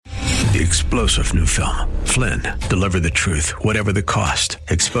The explosive new film, Flynn, deliver the truth, whatever the cost,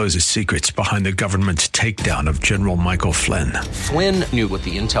 exposes secrets behind the government's takedown of General Michael Flynn. Flynn knew what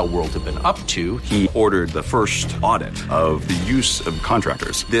the intel world had been up to. He ordered the first audit of the use of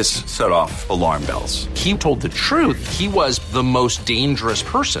contractors. This set off alarm bells. He told the truth. He was the most dangerous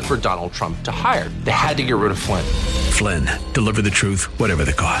person for Donald Trump to hire. They had to get rid of Flynn. Flynn, deliver the truth, whatever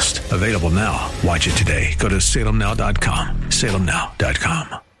the cost. Available now. Watch it today. Go to salemnow.com.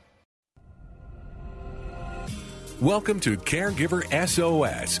 salemnow.com. Welcome to Caregiver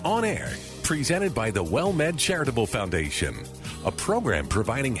SOS On Air, presented by the WellMed Charitable Foundation, a program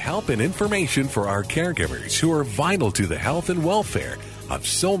providing help and information for our caregivers who are vital to the health and welfare of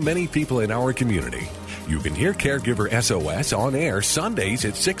so many people in our community. You can hear Caregiver SOS on air Sundays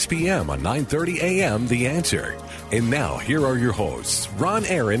at 6 p.m. on 9:30 a.m. The Answer. And now, here are your hosts, Ron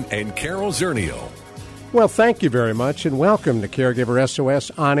Aaron and Carol Zernial. Well, thank you very much, and welcome to Caregiver SOS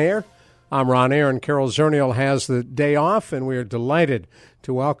On Air. I'm Ron Aaron. Carol Zernial has the day off, and we are delighted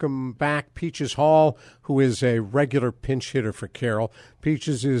to welcome back Peaches Hall, who is a regular pinch hitter for Carol.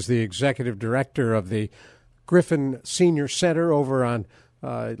 Peaches is the executive director of the Griffin Senior Center over on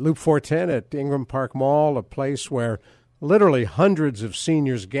Loop 410 at Ingram Park Mall, a place where literally hundreds of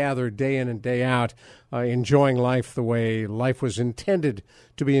seniors gather day in and day out, enjoying life the way life was intended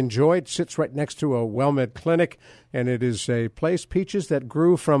to be enjoyed. Sits right next to a WellMed clinic, and it is a place, Peaches, that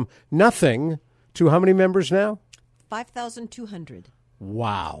grew from nothing to how many members now? 5,200.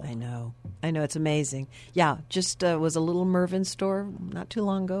 Wow. I know. It's amazing. Yeah, just was a little Mervyn store not too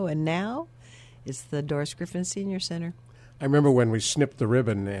long ago, and now it's the Doris Griffin Senior Center. I remember when we snipped the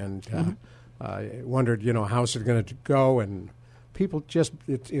ribbon and wondered, how's it going to go? And people just,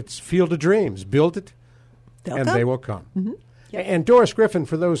 it's Field of Dreams. Build it, and they will come. Mm-hmm. Yep. And Doris Griffin,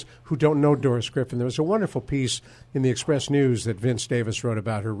 for those who don't know Doris Griffin, there was a wonderful piece in the Express News that Vince Davis wrote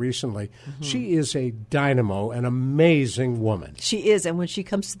about her recently. Mm-hmm. She is a dynamo, an amazing woman. She is, and when she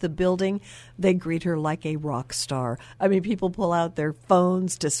comes to the building, they greet her like a rock star. I mean, people pull out their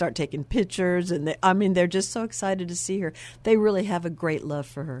phones to start taking pictures, and they're just so excited to see her. They really have a great love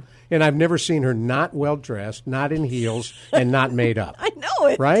for her. And I've never seen her not well-dressed, not in heels, and not made up. I know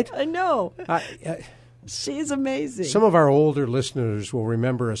it. Right? I know. She's amazing. Some of our older listeners will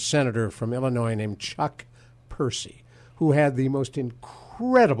remember a senator from Illinois named Chuck Percy, who had the most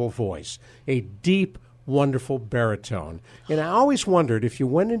incredible voice, a deep, wonderful baritone. And I always wondered if you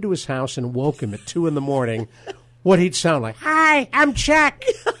went into his house and woke him at 2 a.m, what he'd sound like. Hi, I'm Chuck.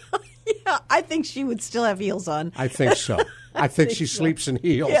 Yeah, I think she would still have heels on. I think so. I think she sleeps in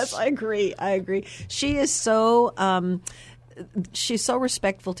heels. Yes, I agree. She is so... she's so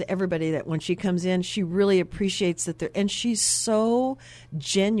respectful to everybody that when she comes in, she really appreciates that and she's so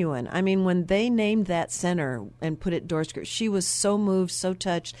genuine. I mean, when they named that center and put it Doris Griffin, she was so moved, so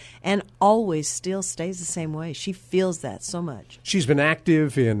touched, and always still stays the same way. She feels that so much. She's been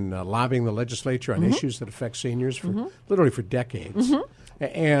active in lobbying the legislature on issues that affect seniors for literally for decades. Mm-hmm.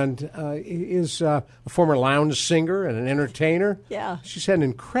 And is a former lounge singer and an entertainer. Yeah. She's had an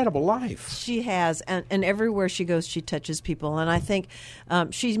incredible life. She has, and everywhere she goes, she touches people. And I think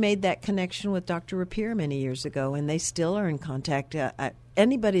she's made that connection with Dr. Rapier many years ago, and they still are in contact.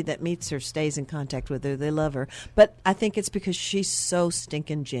 Anybody that meets her stays in contact with her. They love her. But I think it's because she's so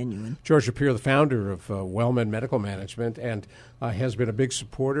stinking genuine. George Rapier, the founder of WellMed Medical Management, and has been a big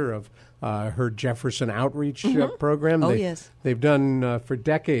supporter of her Jefferson Outreach program. Yes. They've done for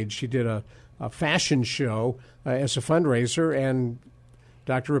decades. She did a fashion show as a fundraiser, and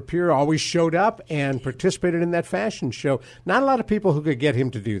Dr. Rapier always showed up and participated in that fashion show. Not a lot of people who could get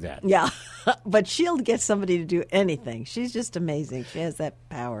him to do that. Yeah, but she'll get somebody to do anything. She's just amazing. She has that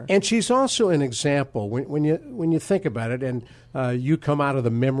power. And she's also an example when you think about it, and you come out of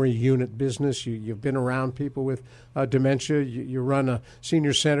the memory unit business. You've been around people with dementia. You run a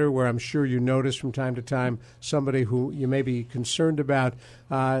senior center where I'm sure you notice from time to time somebody who you may be concerned about.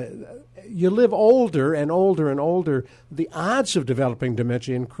 You live older and older and older. The odds of developing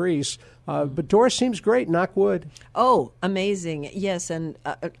dementia increase. But Doris seems great, knock wood. Oh, amazing. Yes, and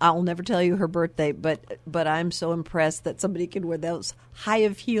I'll never tell you her birthday, but I'm so impressed that somebody can wear those high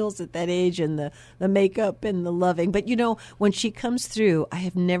of heels at that age and the makeup and the loving. But, when she comes through, I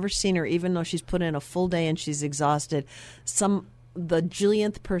have never seen her, even though she's put in a full day and she's exhausted, the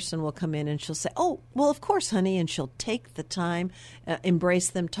jillionth person will come in and she'll say, "Oh, well, of course, honey," and she'll take the time, embrace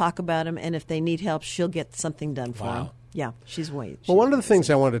them, talk about them, and if they need help, she'll get something done for them. Yeah, she's Well, one of the things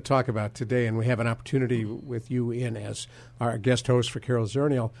I wanted to talk about today, and we have an opportunity with you in as our guest host for Carol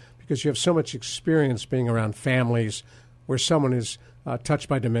Zernial, because you have so much experience being around families where someone is touched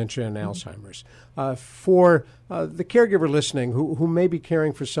by dementia and Alzheimer's. For the caregiver listening who may be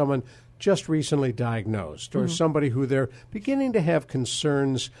caring for someone just recently diagnosed or somebody who they're beginning to have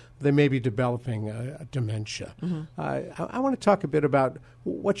concerns they may be developing dementia. I want to talk a bit about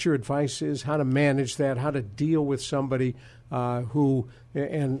what your advice is, how to manage that, how to deal with somebody who,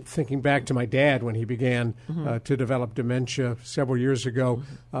 and thinking back to my dad when he began to develop dementia several years ago,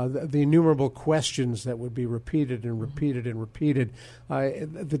 the innumerable questions that would be repeated and repeated and repeated,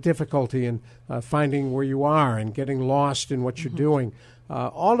 the difficulty in finding where you are and getting lost in what you're doing.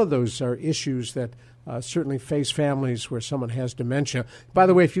 All of those are issues that certainly face families where someone has dementia. By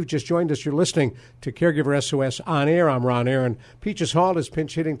the way, if you've just joined us, you're listening to Caregiver SOS On Air. I'm Ron Aaron. Peaches Hall is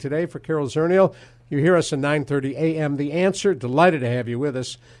pinch hitting today for Carol Zernial. You hear us at 9:30 a.m. The Answer. Delighted to have you with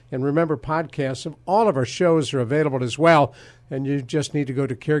us. And remember, podcasts of all of our shows are available as well. And you just need to go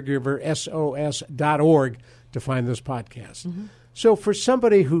to caregiversos.org to find those podcasts. So for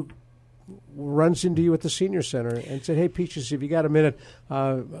somebody who runs into you at the senior center and said, hey, Peaches, if you got a minute,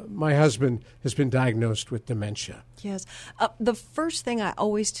 my husband has been diagnosed with dementia. Yes. The first thing I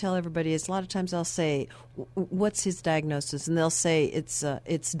always tell everybody is a lot of times I'll say, what's his diagnosis? And they'll say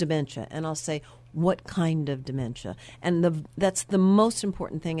it's dementia. And I'll say, what kind of dementia? And that's the most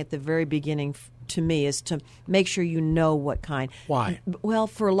important thing at the very beginning to me is to make sure you know what kind. Why? Well,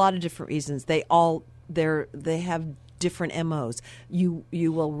 for a lot of different reasons. They have different MOs. You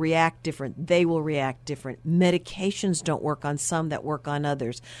will react different. They will react different. Medications don't work on some that work on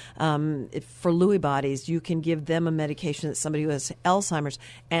others. For Lewy bodies, you can give them a medication that somebody who has Alzheimer's,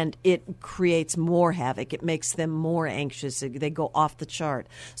 and it creates more havoc. It makes them more anxious. They go off the chart.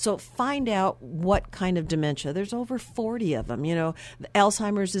 So find out what kind of dementia. There's over 40 of them.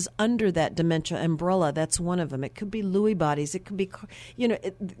 Alzheimer's is under that dementia umbrella. That's one of them. It could be Lewy bodies. It could be,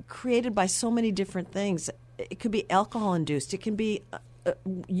 created by so many different things. It could be alcohol-induced. It can be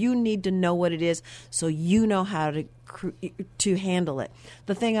you need to know what it is so you know how to handle it.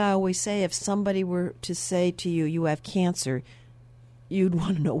 The thing I always say, if somebody were to say to you, you have cancer, you'd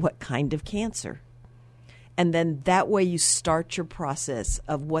want to know what kind of cancer. And then that way you start your process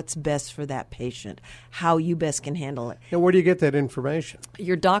of what's best for that patient, how you best can handle it. And where do you get that information?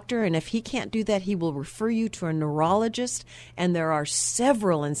 Your doctor, and if he can't do that, he will refer you to a neurologist, and there are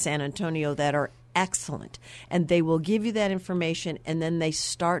several in San Antonio that are excellent, and they will give you that information, and then they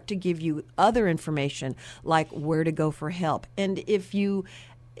start to give you other information like where to go for help. And if you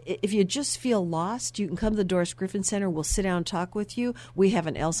just feel lost, you can come to the Doris Griffin Center. We'll sit down and talk with you. We have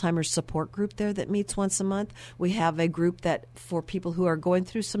an Alzheimer's support group there that meets once a month. We have a group that for people who are going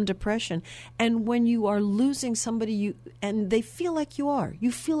through some depression. And when you are losing somebody, and they feel like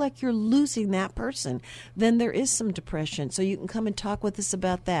you feel like you're losing that person, then there is some depression. So you can come and talk with us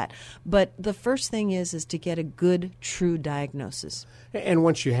about that. But the first thing is to get a good, true diagnosis. And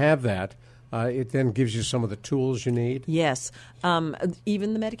once you have that, it then gives you some of the tools you need? Yes.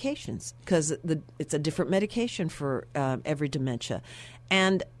 Even the medications, because it's a different medication for every dementia.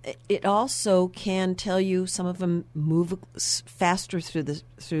 And it also can tell you some of them move faster through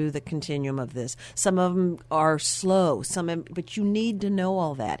the continuum of this. Some of them are slow, but you need to know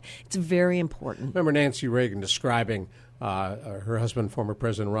all that. It's very important. Remember Nancy Reagan describing her husband, former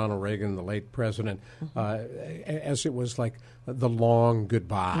President Ronald Reagan, the late president, as it was like the long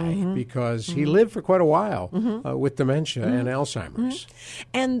goodbye, because he lived for quite a while with dementia and Alzheimer's.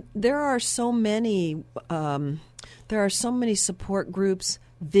 And there are so many support groups,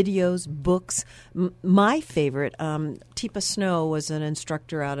 videos, books. My favorite, Teepa Snow, was an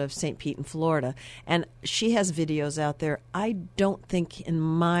instructor out of St. Pete in Florida, and she has videos out there. I don't think, in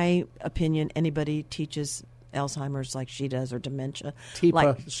my opinion, anybody teaches Alzheimer's like she does, or dementia.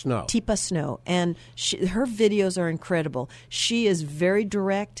 Teepa Snow. And her videos are incredible. She is very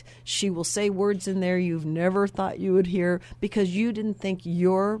direct. She will say words in there you've never thought you would hear because you didn't think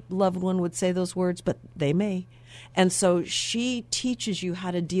your loved one would say those words, but they may. And so she teaches you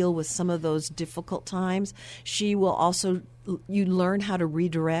how to deal with some of those difficult times. She will also, you learn how to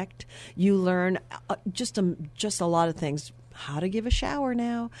redirect. You learn just a lot of things. How to give a shower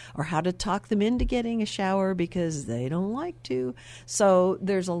now, or how to talk them into getting a shower because they don't like to. So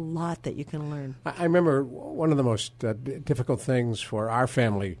there's a lot that you can learn. I remember one of the most difficult things for our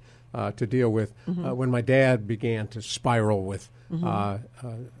family to deal with when my dad began to spiral with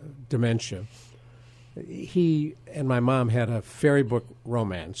dementia. He and my mom had a fairy book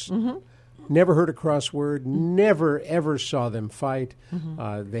romance. Never heard a crossword, never, ever saw them fight.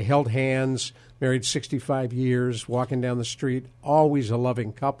 They held hands, married 65 years, walking down the street, always a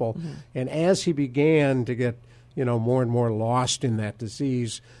loving couple. And as he began to get, more and more lost in that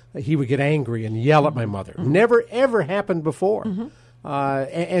disease, he would get angry and yell at my mother. Never, ever happened before.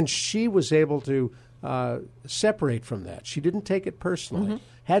 And she was able to separate from that. She didn't take it personally.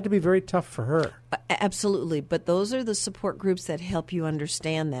 Had to be very tough for her. Absolutely. But those are the support groups that help you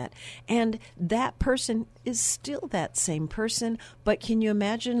understand that. And that person is still that same person. But can you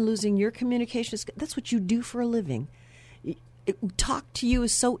imagine losing your communication? That's what you do for a living. Talk to you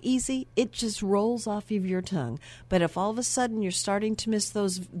is so easy, it just rolls off of your tongue. But if all of a sudden you're starting to miss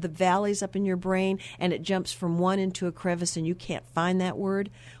the valleys up in your brain and it jumps from one into a crevice and you can't find that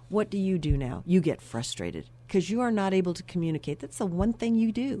word, what do you do now? You get frustrated because you are not able to communicate. That's the one thing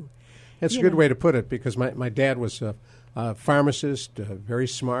you do. That's a good way to put it, because my dad was a pharmacist, very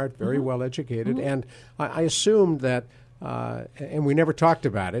smart, very well educated, and I assumed that, and we never talked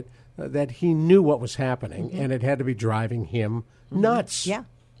about it, that he knew what was happening, and it had to be driving him nuts. Yeah.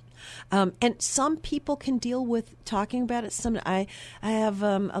 And some people can deal with talking about it. I have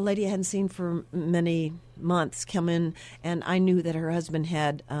a lady I hadn't seen for many months come in, and I knew that her husband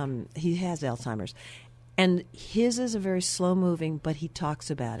he has Alzheimer's. And his is a very slow-moving, but he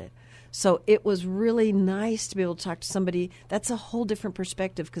talks about it. So it was really nice to be able to talk to somebody. That's a whole different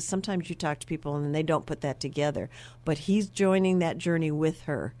perspective, because sometimes you talk to people and they don't put that together. But he's joining that journey with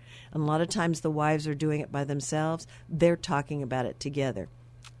her. And a lot of times the wives are doing it by themselves. They're talking about it together.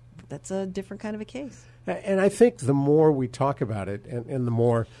 That's a different kind of a case. And I think the more we talk about it, and the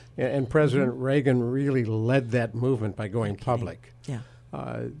more, and President Reagan really led that movement by going public. Yeah.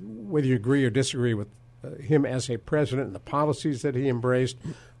 Whether you agree or disagree with him as a president and the policies that he embraced,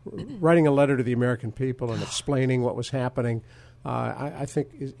 writing a letter to the American people and explaining what was happening, I think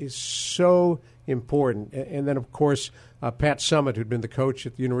is so important. And then, of course, Pat Summitt, who'd been the coach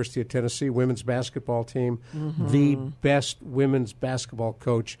at the University of Tennessee women's basketball team, the best women's basketball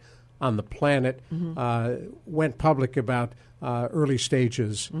coach on the planet, went public about early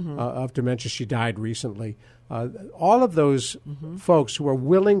stages of dementia. She died recently. All of those folks who are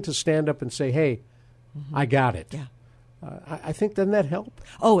willing to stand up and say, hey, I got it. Yeah. I think, doesn't that help?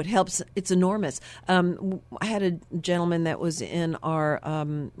 Oh, it helps. It's enormous. I had a gentleman that was in our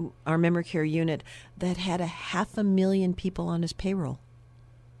memory care unit that had 500,000 people on his payroll.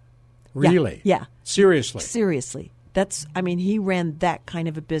 Really? Yeah. Seriously? Seriously. He ran that kind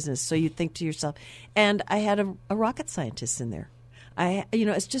of a business. So you think to yourself, and I had a rocket scientist in there.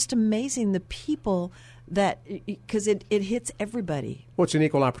 It's just amazing the people that, because it hits everybody. Well, it's an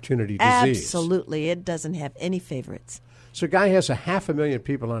equal opportunity disease. Absolutely. It doesn't have any favorites. So a guy has 500,000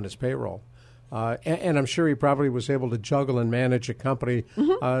 people on his payroll, and I'm sure he probably was able to juggle and manage a company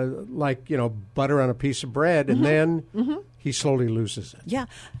like, butter on a piece of bread, and then he slowly loses it. Yeah,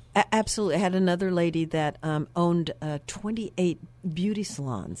 absolutely. I had another lady that owned 28 beauty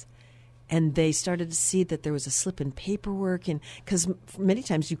salons. And they started to see that there was a slip in paperwork, and because many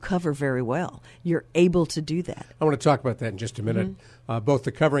times you cover very well, you're able to do that. I want to talk about that in just a minute, both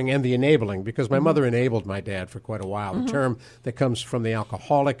the covering and the enabling, because my mother enabled my dad for quite a while, a term that comes from the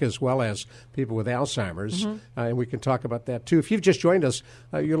alcoholic as well as people with Alzheimer's, and we can talk about that too. If you've just joined us,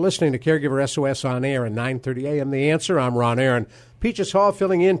 you're listening to Caregiver SOS on air at 9:30 a.m. The Answer. I'm Ron Aaron. Peaches Hall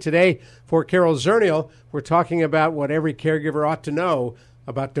filling in today for Carol Zernial. We're talking about what every caregiver ought to know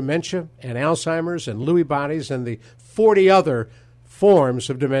about dementia and Alzheimer's and Lewy bodies and the 40 other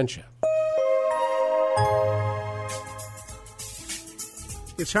forms of dementia.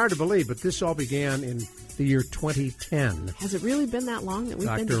 It's hard to believe, but this all began in the year 2010. Has it really been that long that we've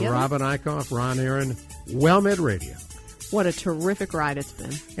been Dr. together? Robin Eichhoff, Ron Aaron, WellMed Radio. What a terrific ride it's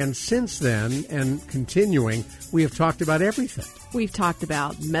been. And since then, and continuing, we have talked about everything. We've talked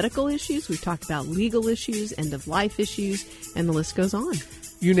about medical issues, we've talked about legal issues, end-of-life issues, and the list goes on.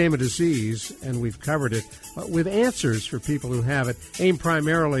 You name a disease, and we've covered it, with answers for people who have it, aimed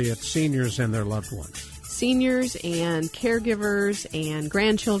primarily at seniors and their loved ones. Seniors and caregivers and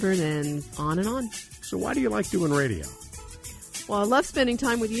grandchildren and on and on. So why do you like doing radio? Well, I love spending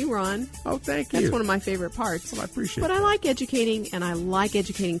time with you, Ron. Oh, thank you. That's one of my favorite parts. Well, I appreciate that. But I like educating, and I like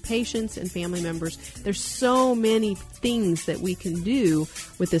educating patients and family members. There's so many things that we can do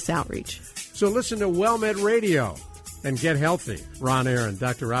with this outreach. So listen to WellMed Radio and get healthy. Ron Aaron,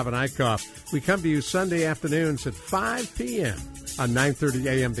 Dr. Robin Eichhoff. We come to you Sunday afternoons at 5 p.m. on 9:30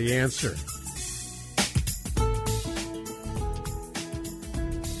 a.m. The Answer.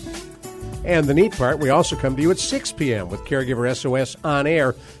 And the neat part, we also come to you at 6 p.m. with Caregiver SOS on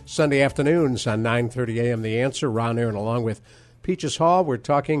air Sunday afternoons on 9:30 a.m. The Answer. Ron Aaron along with Peaches Hall. We're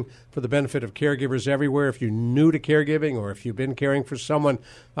talking for the benefit of caregivers everywhere. If you're new to caregiving or if you've been caring for someone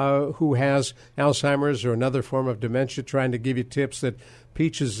who has Alzheimer's or another form of dementia, trying to give you tips that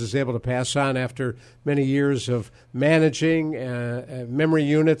Peaches is able to pass on after many years of managing memory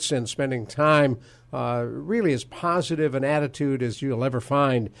units and spending time really as positive an attitude as you'll ever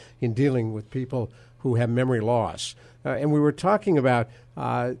find in dealing with people who have memory loss. And we were talking about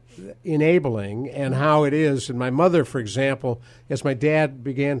enabling and how it is. And my mother, for example, as my dad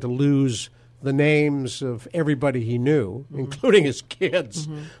began to lose the names of everybody he knew, including his kids,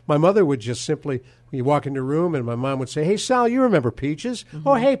 my mother would just simply, you walk into a room and my mom would say, "Hey, Sal, you remember Peaches?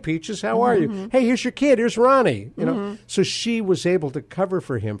 Oh, hey, Peaches, how are you? Hey, here's your kid. Here's Ronnie." You know, so she was able to cover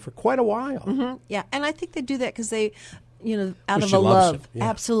for him for quite a while. Yeah, and I think they do that because they, out of she a loves love. him, yeah.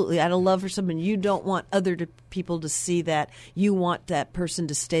 Absolutely, out of love for someone. You don't want people to see that. You want that person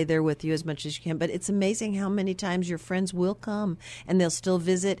to stay there with you as much as you can. But it's amazing how many times your friends will come and they'll still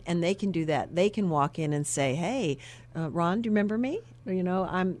visit, and they can do that. They can walk in and say, "Hey, Ron, do you remember me?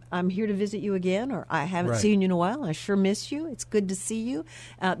 I'm here to visit you again, or I haven't Right. seen you in a while. I sure miss you. It's good to see you."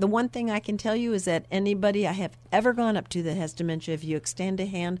 The one thing I can tell you is that anybody I have ever gone up to that has dementia, if you extend a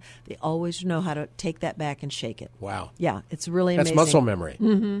hand, they always know how to take that back and shake it. Wow. Yeah, it's really That's amazing. muscle memory.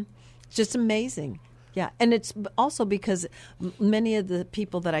 It's just amazing. Yeah, and it's also because many of the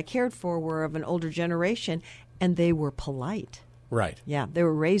people that I cared for were of an older generation, and they were polite. Right. Yeah, they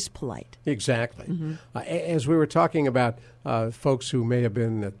were raised polite. Exactly. As we were talking about folks who may have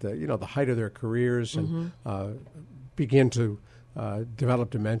been at the height of their careers and begin to develop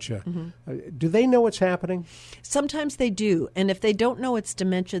dementia, do they know what's happening? Sometimes They do, and if they don't know it's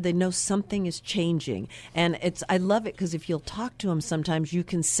dementia, they know something is changing. And I love it because if you'll talk to them, sometimes you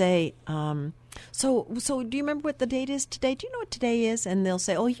can say, "So do you remember what the date is today? Do you know what today is?" And they'll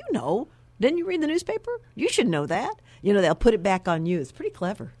say, "Oh, you know. Didn't you read the newspaper? You should know that." They'll put it back on you. It's pretty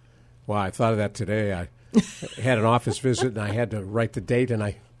clever. Well, I thought of that today. I had an office visit, and I had to write the date, and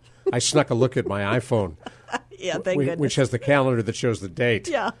I snuck a look at my iPhone, Yeah, thank goodness. which has the calendar that shows the date.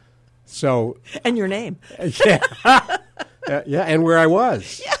 Yeah. So, And your name. yeah, yeah, and where I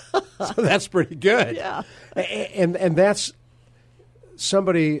was. Yeah. So that's pretty good. Yeah. And that's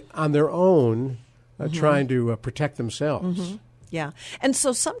somebody on their own trying to protect themselves. Yeah. And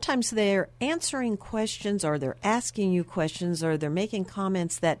so sometimes they're answering questions, or they're asking you questions, or they're making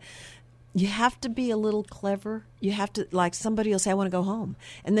comments that you have to be a little clever. You have to, like, somebody will say, "I want to go home."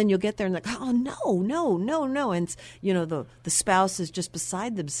 And then you'll get there and like, "Oh, no. And, the spouse is just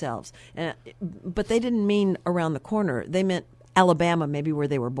beside themselves. But they didn't mean around the corner. They meant Alabama, maybe where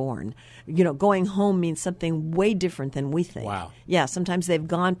they were born. Going home means something way different than we think. Wow. Yeah, sometimes they've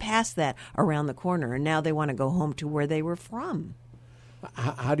gone past that around the corner, and now they want to go home to where they were from.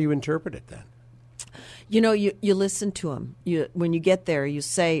 How do you interpret it then? You listen to them. When you get there, you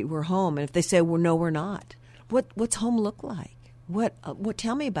say, "We're home," and if they say, "Well, no, we're not," what's home look like? What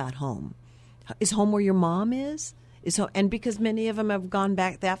tell me about home? Is home where your mom is? And because many of them have gone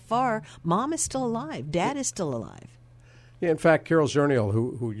back that far, mom is still alive, dad is still alive. Yeah, in fact, Carol Zernial,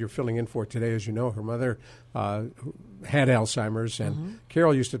 who you're filling in for today, as you know, her mother had Alzheimer's, and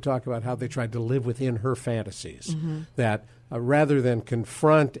Carol used to talk about how they tried to live within her fantasies, that rather than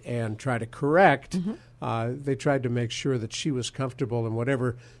confront and try to correct, they tried to make sure that she was comfortable, and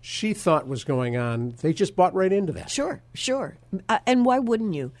whatever she thought was going on, they just bought right into that. Sure. And why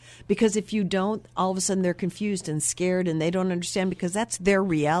wouldn't you? Because if you don't, all of a sudden they're confused and scared, and they don't understand, because that's their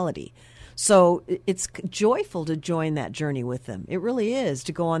reality. So it's joyful to join that journey with them. It really is,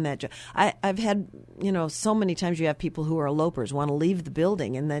 to go on that journey. I've had, so many times you have people who are elopers, want to leave the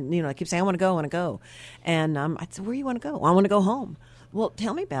building, and then, I keep saying, I want to go. And I said, "Where do you want to go?" "I want to go home." "Well,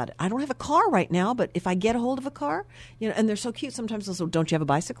 tell me about it." "I don't have a car right now, but if I get a hold of a car," and they're so cute. Sometimes they'll say, "Don't you have a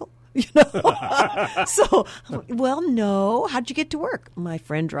bicycle?" So, well, no. "How'd you get to work?" "My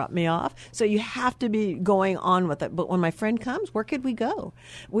friend dropped me off." So you have to be going on with it. But when my friend comes, where could we go?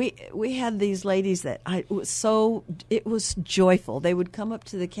 We had these ladies that it was joyful. They would come up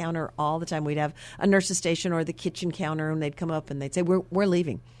to the counter all the time. We'd have a nurse's station or the kitchen counter, and they'd come up and they'd say, we're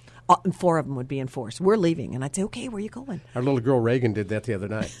leaving. 4 of them would be in force. "We're leaving." And I'd say, "Okay, where are you going?" Our little girl Reagan did that the other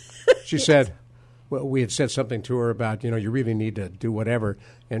night. She said, well, we had said something to her about, you really need to do whatever.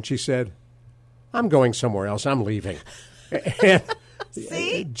 And she said, "I'm going somewhere else. I'm leaving." And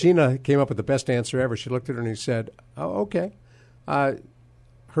See? Gina came up with the best answer ever. She looked at her and he said, "Oh, okay.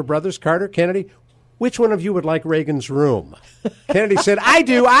 Her brothers, Carter, Kennedy, which one of you would like Reagan's room?" Kennedy said, I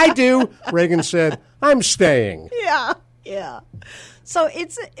do. Reagan said, "I'm staying." Yeah. So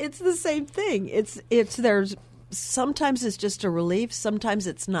it's the same thing. There's sometimes it's just a relief. Sometimes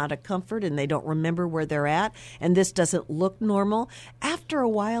it's not a comfort, and they don't remember where they're at, and this doesn't look normal. After a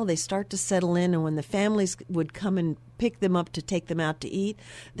while, they start to settle in, and when the families would come and pick them up to take them out to eat,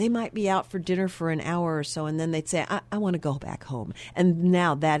 they might be out for dinner for an hour or so, and then they'd say, I want to go back home. And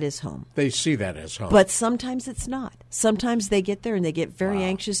now that is home. They see that as home. But sometimes it's not. Sometimes they get there and they get very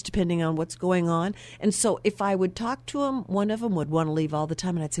anxious depending on what's going on. And so if I would talk to them, one of them would want to leave all the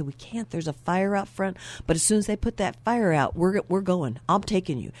time, and I'd say, we can't. There's a fire out front. But as soon as they put that fire out, we're going. I'm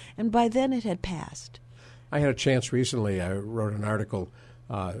taking you. And by then it had passed. I had a chance recently. I wrote an article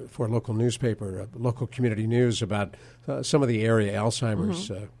for a local newspaper, local community news, about some of the area Alzheimer's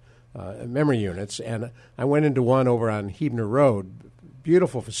memory units. And I went into one over on Huebner Road,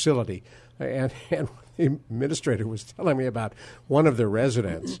 beautiful facility. And the administrator was telling me about one of their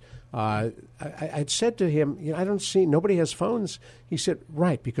residents. I'd said to him, I don't see, nobody has phones. He said,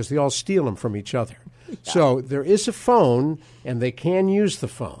 right, because they all steal them from each other. Yeah. So there is a phone, and they can use the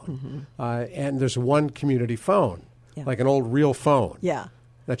phone. And there's one community phone, like an old real phone. Yeah.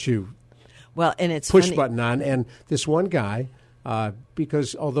 That you and it's push funny. button on. And this one guy,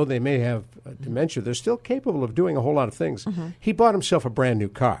 because although they may have dementia, they're still capable of doing a whole lot of things. He bought himself a brand new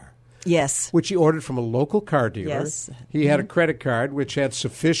car. Yes. Which he ordered from a local car dealer. Yes. He had a credit card which had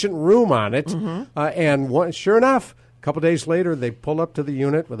sufficient room on it. Sure enough, a couple days later, they pull up to the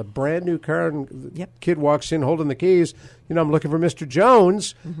unit with a brand new car, and the kid walks in holding the keys. I'm looking for Mr.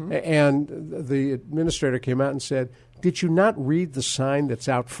 Jones. And the administrator came out and said, did you not read the sign that's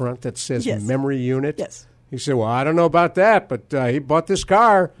out front that says memory unit? Yes. He said, well, I don't know about that, but he bought this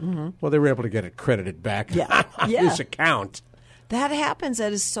car. Well, they were able to get it credited back on his account. That happens.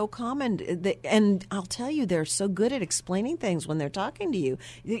 That is so common. And I'll tell you, they're so good at explaining things when they're talking to you.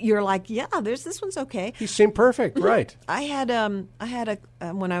 You're like, this one's okay. He seemed perfect, right. I had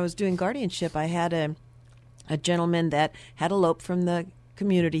when I was doing guardianship, I had a gentleman that had eloped from the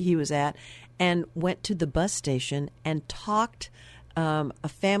community he was at and went to the bus station and talked a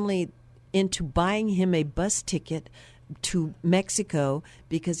family into buying him a bus ticket to Mexico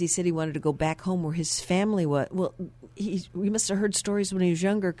because he said he wanted to go back home where his family was. Well, we must have heard stories when he was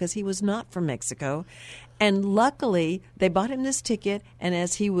younger because he was not from Mexico. And luckily, they bought him this ticket, and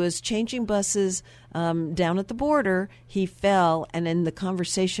as he was changing buses down at the border, he fell. And in the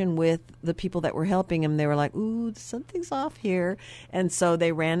conversation with the people that were helping him, they were like, ooh, something's off here. And so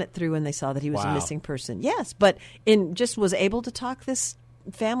they ran it through, and they saw that he was a missing person. Yes, but just was able to talk this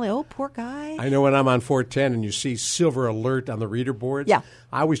family. Oh, poor guy. I know when I'm on 410 and you see silver alert on the reader boards, I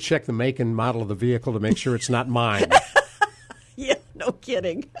always check the make and model of the vehicle to make sure it's not mine. Yeah, no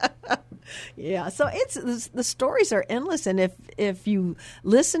kidding. Yeah, so the stories are endless, and if you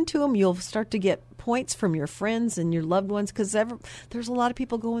listen to them, you'll start to get points from your friends and your loved ones because there's a lot of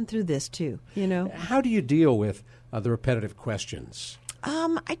people going through this too. How do you deal with the repetitive questions?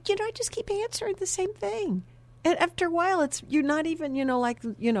 I just keep answering the same thing. And after a while, you're not even, where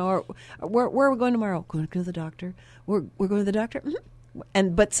are we going tomorrow? Going to go to the doctor. We're going to the doctor.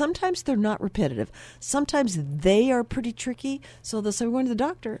 But sometimes they're not repetitive. Sometimes they are pretty tricky. So they'll say, we're going to the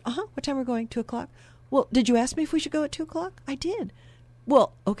doctor. What time are we going? 2:00. Well, did you ask me if we should go at 2:00? I did.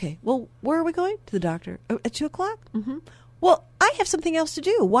 Well, okay. Well, where are we going? To the doctor. At 2:00? Well, I have something else to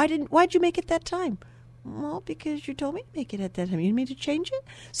do. Why'd you make it that time? Well, because you told me to make it at that time. You need me to change it?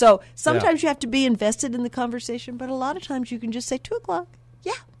 So sometimes you have to be invested in the conversation, but a lot of times you can just say 2:00.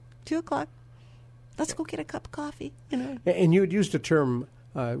 Yeah, 2:00. Let's go get a cup of coffee. And you had used a term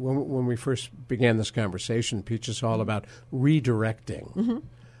when we first began this conversation, Peaches Hall, about redirecting.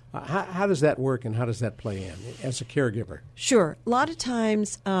 How does that work, and how does that play in as a caregiver? Sure. A lot of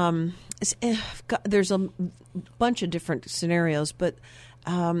times there's a bunch of different scenarios, but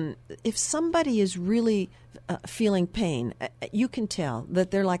if somebody is really feeling pain, you can tell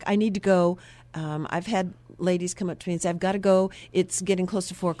that they're like, I need to go. I've had ladies come up to me and say, I've got to go. It's getting close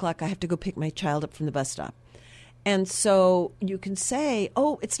to 4:00. I have to go pick my child up from the bus stop. And so you can say,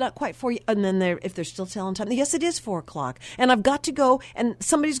 oh, it's not quite 4. And then if they're still telling time, yes, it is 4:00. And I've got to go, and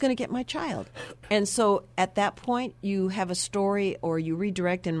somebody's going to get my child. And so at that point, you have a story or you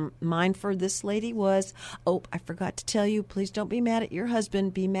redirect. And mine for this lady was, oh, I forgot to tell you, please don't be mad at your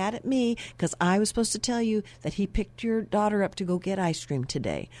husband. Be mad at me because I was supposed to tell you that he picked your daughter up to go get ice cream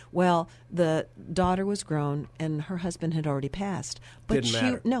today. Well, the daughter was grown and her husband had already passed. But Didn't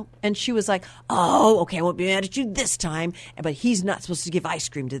matter. No. And she was like, oh, okay, I won't be mad at you this time. But he's not supposed to give ice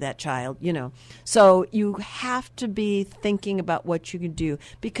cream to that child, So you have to be thinking about what you can do.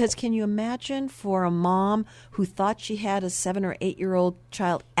 Because can you imagine for a mom who thought she had a 7 or 8-year-old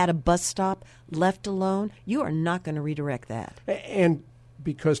child at a bus stop left alone? You are not going to redirect that. And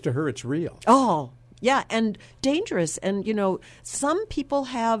because to her it's real. Oh, yeah, and dangerous. And, some people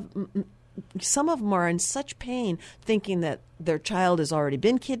some of them are in such pain thinking that their child has already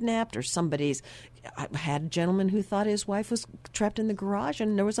been kidnapped or somebody's I had a gentleman who thought his wife was trapped in the garage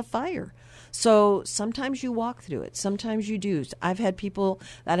and there was a fire. So sometimes you walk through it. Sometimes you do. I've had people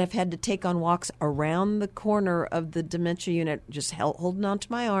that have had to take on walks around the corner of the dementia unit, just holding on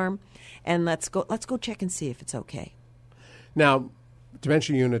to my arm, and let's go check and see if it's okay. Now,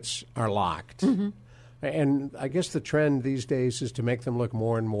 dementia units are locked. And I guess the trend these days is to make them look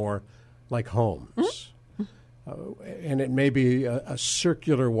more and more like homes. And it may be a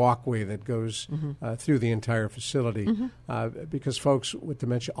circular walkway that goes through the entire facility because folks with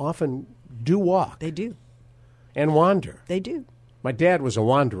dementia often do walk. They do. And wander. They do. My dad was a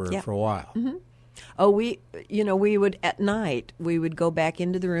wanderer for a while. Oh, we would, at night, we would go back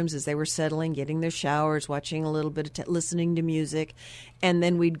into the rooms as they were settling, getting their showers, watching a little bit of listening to music, and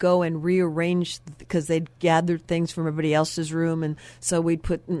then we'd go and rearrange, because they'd gathered things from everybody else's room, and so we'd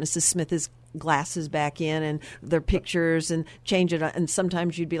put Mrs. Smith's glasses back in and their pictures and change it. And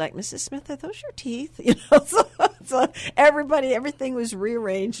sometimes you'd be like, Mrs. Smith, are those your teeth? So everything was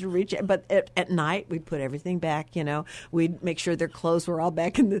rearranged and but at night we'd put everything back. We'd make sure their clothes were all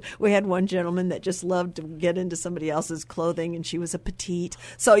back we had one gentleman that just loved to get into somebody else's clothing, and she was a petite.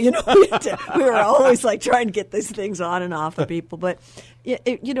 So we were always like trying to get these things on and off of people. But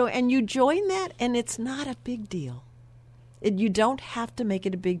and you join that, and it's not a big deal. You don't have to make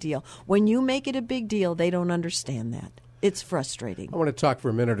it a big deal. When you make it a big deal, they don't understand that. It's frustrating. I want to talk for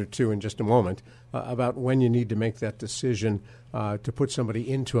a minute or two in just a moment about when you need to make that decision to put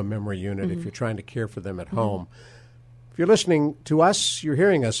somebody into a memory unit if you're trying to care for them at home. If you're listening to us, you're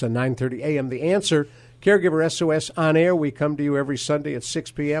hearing us on 9:30 a.m. The Answer, Caregiver SOS on air. We come to you every Sunday at 6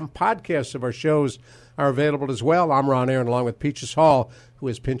 p.m. Podcasts of our shows are available as well. I'm Ron Aaron, along with Peaches Hall, who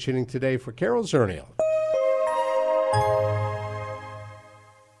is pinch hitting today for Carol Zernial.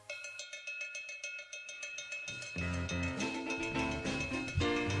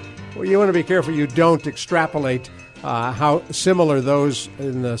 Well, you want to be careful you don't extrapolate how similar those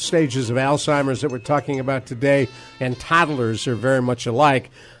in the stages of Alzheimer's that we're talking about today and toddlers are very much alike.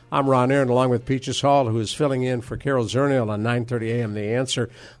 I'm Ron Aaron, along with Peaches Hall, who is filling in for Carol Zernial on 9:30 a.m. The Answer.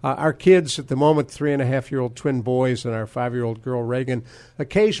 Our kids at the moment, 3.5-year-old twin boys and our 5-year-old girl, Reagan,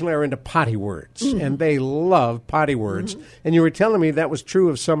 occasionally are into potty words, and they love potty words. And you were telling me that was true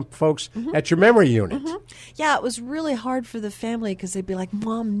of some folks at your memory unit. Yeah, it was really hard for the family because they'd be like,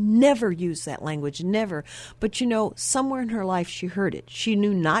 Mom, never use that language, never. But, somewhere in her life she heard it. She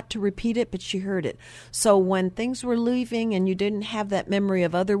knew not to repeat it, but she heard it. So when things were leaving and you didn't have that memory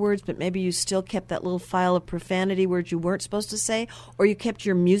of other words, but maybe you still kept that little file of profanity words you weren't supposed to say, or you kept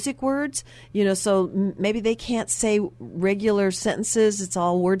your music words, so maybe they can't say regular sentences. It's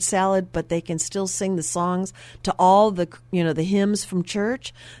all word salad, but they can still sing the songs to all the, the hymns from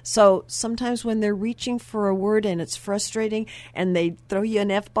church. So sometimes when they're reaching for a word and it's frustrating and they throw you an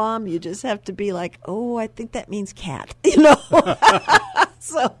F-bomb, you just have to be like, oh, I think that means cat,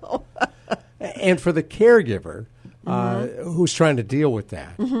 So. And for the caregiver, who's trying to deal with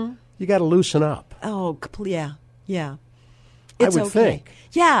that, you got to loosen up. Oh, yeah. It's I would think.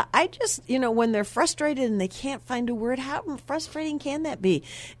 Yeah, I just, when they're frustrated and they can't find a word, how frustrating can that be?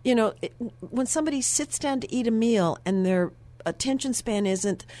 When somebody sits down to eat a meal and their attention span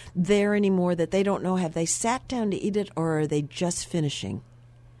isn't there anymore, that they don't know, have they sat down to eat it or are they just finishing?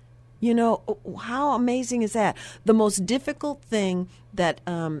 How amazing is that? The most difficult thing that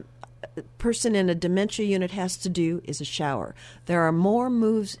person in a dementia unit has to do is a shower. There are more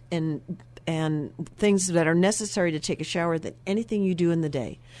moves and things that are necessary to take a shower than anything you do in the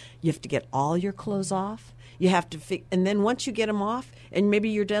day. You have to get all your clothes off. You have to and then once you get them off, and maybe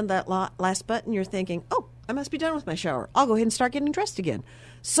you're done that last button, you're thinking, oh, I must be done with my shower. I'll go ahead and start getting dressed again.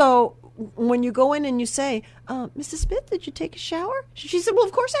 So when you go in and you say, Mrs. Smith, did you take a shower? She said, well,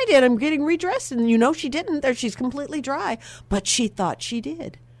 of course I did. I'm getting redressed. And she didn't. She's completely dry. But she thought she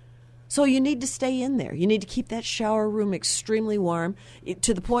did. So you need to stay in there. You need to keep that shower room extremely warm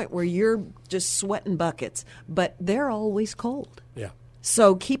to the point where you're just sweating buckets. But they're always cold. Yeah.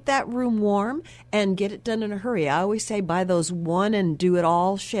 So keep that room warm and get it done in a hurry. I always say buy those one and do it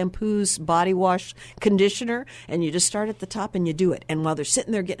all shampoos, body wash, conditioner, and you just start at the top and you do it. And while they're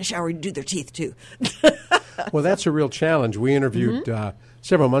sitting there getting a shower, you do their teeth too. Well, that's a real challenge. We interviewed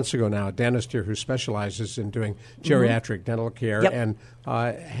several months ago now a dentist here who specializes in doing geriatric dental care and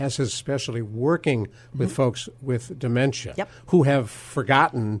has his specialty working with folks with dementia who have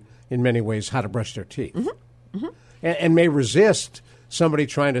forgotten in many ways how to brush their teeth and may resist somebody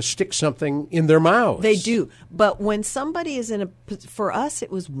trying to stick something in their mouths. They do. But when somebody is for us, it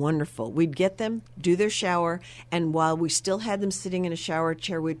was wonderful. We'd get them, do their shower, and while we still had them sitting in a shower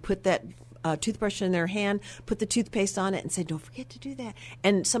chair, we'd put that toothbrush in their hand, put the toothpaste on it, and say, don't forget to do that.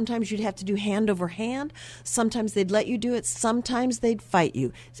 And sometimes you'd have to do hand over hand. Sometimes they'd let you do it. Sometimes they'd fight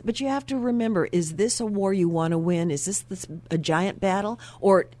you. But you have to remember, is this a war you want to win? Is this a giant battle?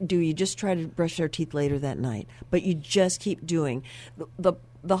 Or do you just try to brush their teeth later that night? But you just keep doing.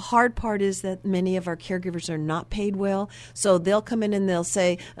 The hard part is that many of our caregivers are not paid well. So they'll come in and they'll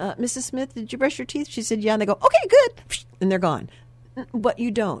say, Mrs. Smith, did you brush your teeth? She said, yeah. And they go, okay, good. And they're gone. But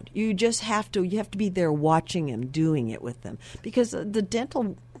you don't. You just have to. You have to be there watching them, doing it with them. Because the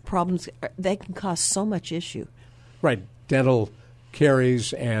dental problems, they can cause so much issue. Right. Dental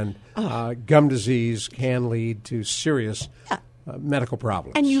caries and gum disease can lead to serious medical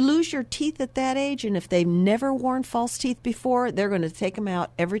problems. And you lose your teeth at that age, and if they've never worn false teeth before, they're going to take them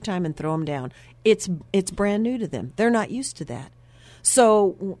out every time and throw them down. It's brand new to them. They're not used to that.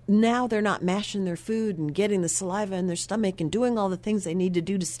 So now they're not mashing their food and getting the saliva in their stomach and doing all the things they need to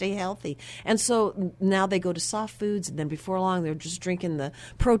do to stay healthy. And so now they go to soft foods, and then before long they're just drinking the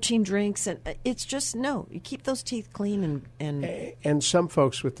protein drinks. And it's just, no, you keep those teeth clean. And some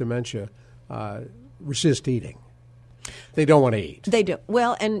folks with dementia resist eating. They don't want to eat. They do.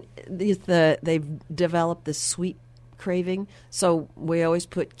 Well, and they've developed this sweet craving, so we always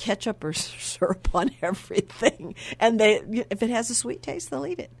put ketchup or syrup on everything, and if it has a sweet taste, they'll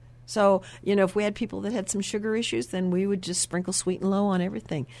eat it. So, if we had people that had some sugar issues, then we would just sprinkle sweet and low on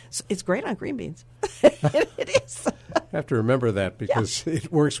everything. So it's great on green beans. It is. I have to remember that because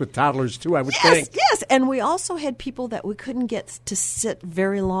it works with toddlers too, I would think. Yes, and we also had people that we couldn't get to sit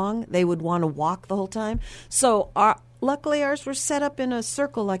very long. They would want to walk the whole time. So luckily, ours were set up in a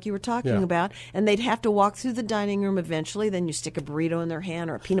circle like you were talking about, and they'd have to walk through the dining room eventually. Then you stick a burrito in their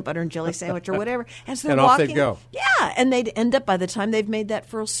hand or a peanut butter and jelly sandwich or whatever. And so they're off walking, they'd go. Yeah, and they'd end up, by the time they've made that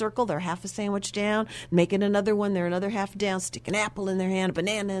full circle, they're half a sandwich down, making another one, they're another half down, stick an apple in their hand, a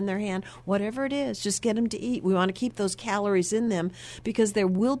banana in their hand, whatever it is, just get them to eat. We want to keep those calories in them because there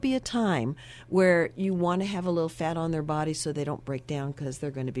will be a time where you want to have a little fat on their body so they don't break down because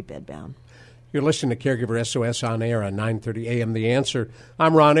they're going to be bedbound. You're listening to Caregiver SOS on air on 9:30 a.m. The Answer.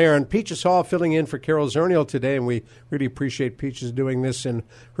 I'm Ron Aaron. Peaches Hall filling in for Carol Zernial today, and we really appreciate Peaches doing this in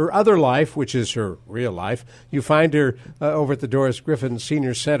her other life, which is her real life. You find her over at the Doris Griffin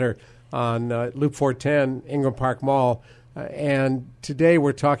Senior Center on Loop 410, Ingram Park Mall. And today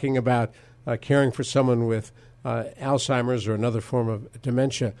we're talking about caring for someone with Alzheimer's or another form of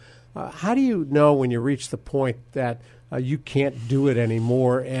dementia. How do you know when you reach the point that you can't do it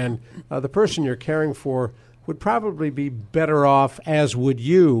anymore, and the person you're caring for would probably be better off, as would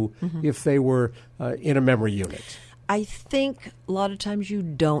you, if they were in a memory unit? I think a lot of times you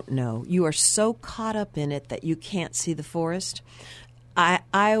don't know. You are so caught up in it that you can't see the forest. I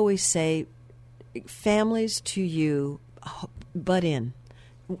always say, families to you, butt in.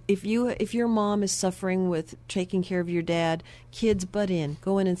 If your mom is suffering with taking care of your dad, kids butt in.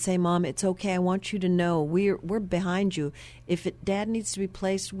 Go in and say, Mom, it's okay. I want you to know we're behind you. If Dad needs to be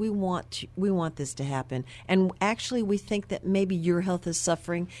placed, we want this to happen. And actually, we think that maybe your health is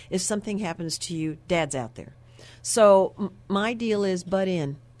suffering. If something happens to you, Dad's out there. So my deal is butt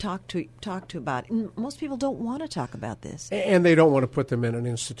in. Talk to about it. And most people don't want to talk about this, and they don't want to put them in an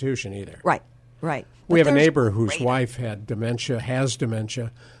institution either. Right. We have a neighbor whose wife has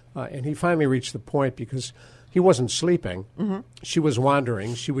dementia, and he finally reached the point because he wasn't sleeping. She was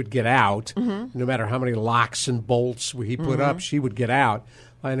wandering. She would get out. No matter how many locks and bolts he put up, she would get out.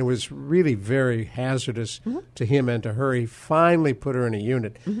 And it was really very hazardous to him and to her. He finally put her in a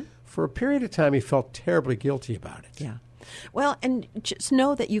unit. For a period of time, he felt terribly guilty about it. Yeah. Well, and just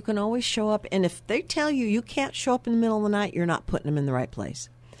know that you can always show up, and if they tell you can't show up in the middle of the night, you're not putting them in the right place.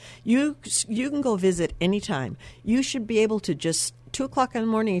 You can go visit anytime. You should be able to just 2 o'clock in the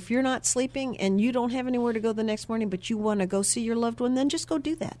morning, if you're not sleeping and you don't have anywhere to go the next morning, but you want to go see your loved one, then just go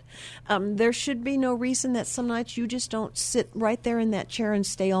do that. There should be no reason that some nights you just don't sit right there in that chair and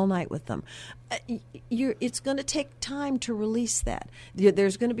stay all night with them. It's going to take time to release that.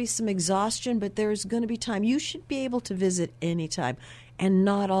 There's going to be some exhaustion, but there's going to be time. You should be able to visit anytime, and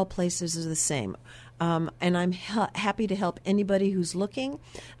not all places are the same. And I'm happy to help anybody who's looking,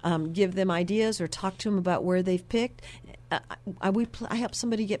 give them ideas or talk to them about where they've picked. I helped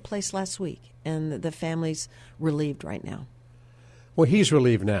somebody get placed last week, and the family's relieved right now. Well, he's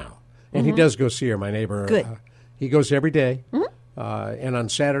relieved now, and he does go see her, my neighbor. Good. He goes every day, and on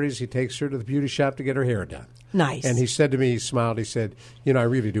Saturdays he takes her to the beauty shop to get her hair done. Nice. And he said to me, he smiled, he said, I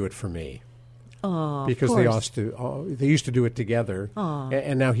really do it for me. Oh, because they used to do it together,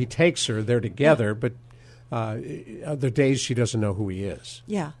 and now he takes her. They're together, but the days she doesn't know who he is.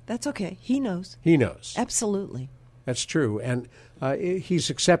 Yeah, that's okay. He knows. He knows. Absolutely. That's true. And he's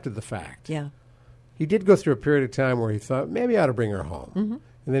accepted the fact. Yeah. He did go through a period of time where he thought, maybe I ought to bring her home. Mm-hmm.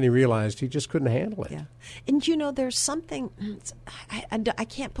 And then he realized he just couldn't handle it. Yeah. And, there's something, I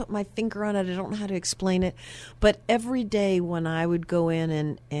can't put my finger on it. I don't know how to explain it. But every day when I would go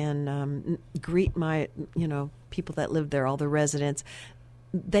in and greet my, people that lived there, all the residents,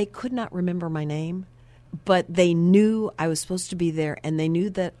 they could not remember my name. But they knew I was supposed to be there, and they knew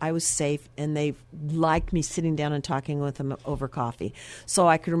that I was safe, and they liked me sitting down and talking with them over coffee. So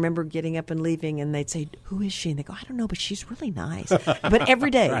I could remember getting up and leaving, and they'd say, "Who is she?" And they go, "I don't know, but she's really nice." But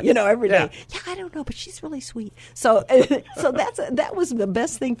every day, right. Every day. Yeah. Yeah, I don't know, but she's really sweet. So, that was the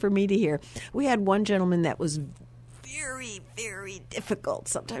best thing for me to hear. We had one gentleman that was very, very difficult.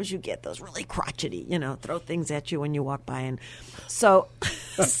 Sometimes you get those really crotchety, throw things at you when you walk by. And so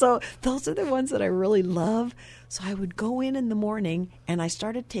those are the ones that I really love. So I would go in the morning, and I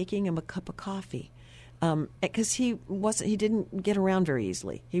started taking him a cup of coffee. Because he didn't get around very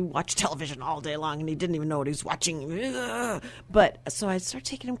easily. He watched television all day long, and he didn't even know what he was watching. But so I started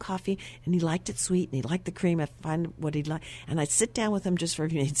taking him coffee, and he liked it sweet, and he liked the cream. I'd find what he'd like, and I'd sit down with him just for a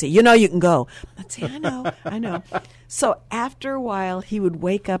few minutes. He'd say, "You can go." I'd say, I know. So after a while, he would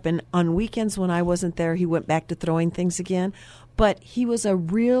wake up, and on weekends when I wasn't there, he went back to throwing things again. But he was a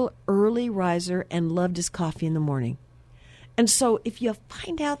real early riser and loved his coffee in the morning. And so if you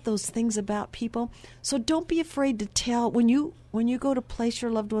find out those things about people, so don't be afraid to tell. When you go to place your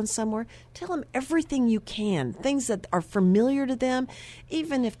loved ones somewhere, tell them everything you can, things that are familiar to them.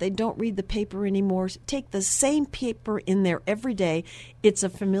 Even if they don't read the paper anymore, take the same paper in there every day. It's a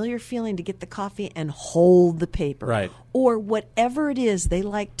familiar feeling to get the coffee and hold the paper. Right. Or whatever it is they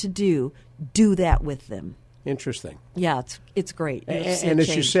like to do that with them. Interesting. Yeah, it's great. And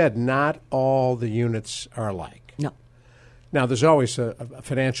as you said, not all the units are alike. No. Now, there's always a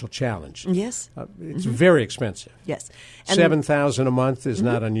financial challenge. Yes. It's very expensive. Yes. And $7,000 a month is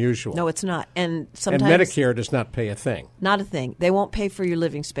not unusual. No, it's not. And sometimes Medicare does not pay a thing. Not a thing. They won't pay for your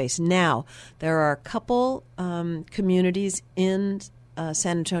living space. Now, there are a couple communities in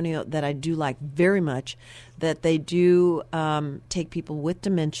San Antonio that I do like very much, that they do take people with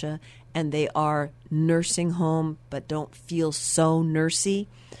dementia, and they are nursing home but don't feel so nursy.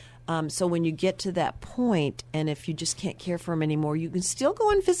 So when you get to that point, and if you just can't care for them anymore, you can still go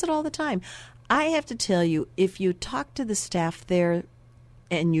and visit all the time. I have to tell you, if you talk to the staff there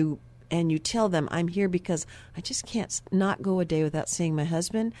and you tell them, "I'm here because I just can't not go a day without seeing my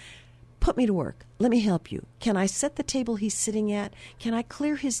husband," put me to work. Let me help you. Can I set the table he's sitting at? Can I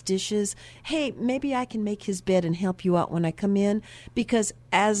clear his dishes? Hey, maybe I can make his bed and help you out when I come in. Because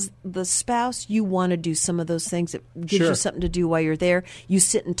as the spouse, you want to do some of those things. It gives you something to do while you're there. You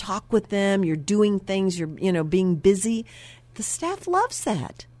sit and talk with them. You're doing things. You're being busy. The staff loves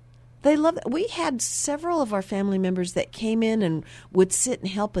that. They love that. We had several of our family members that came in and would sit and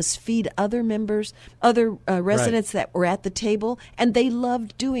help us feed other members, other residents that were at the table, and they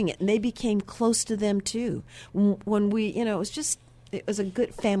loved doing it, and they became close to them too. When we, it was a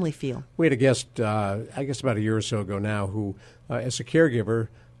good family feel. We had a guest, I guess about a year or so ago now, who, as a caregiver,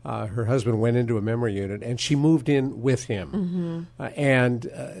 her husband went into a memory unit, and she moved in with him and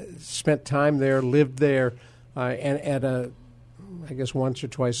spent time there, lived there, and at I guess once or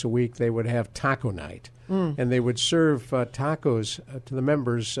twice a week, they would have taco night, and they would serve tacos to the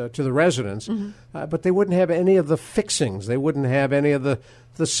members, to the residents, but they wouldn't have any of the fixings. They wouldn't have any of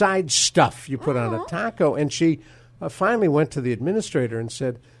the side stuff you put on a taco. And she finally went to the administrator and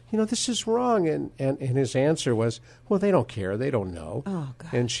said, "This is wrong." And his answer was, "Well, they don't care. They don't know." Oh,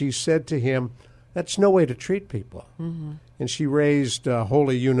 God. And she said to him, "That's no way to treat people." And she raised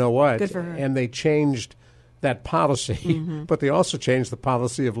holy you-know-what. Good for her. And they changed that policy, but they also changed the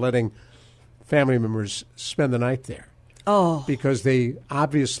policy of letting family members spend the night there. Oh. Because they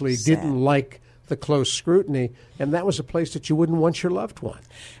obviously didn't like the close scrutiny, and that was a place that you wouldn't want your loved one.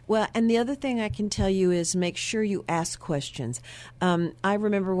 Well, and the other thing I can tell you is make sure you ask questions. I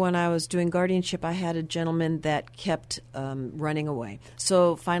remember when I was doing guardianship, I had a gentleman that kept running away.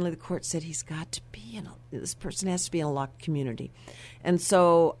 So finally the court said this person has to be in a locked community. And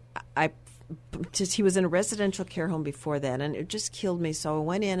so he was in a residential care home before that, and it just killed me. So I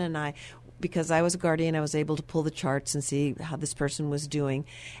went in, and because I was a guardian, I was able to pull the charts and see how this person was doing.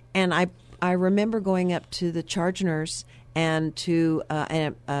 And I remember going up to the charge nurse and to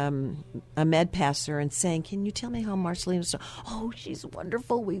a med passer and saying, "Can you tell me how Marcelina's doing?" "Oh, she's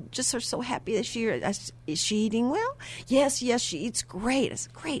wonderful. We just are so happy this year." "Is she eating well?" Yes, she eats great." I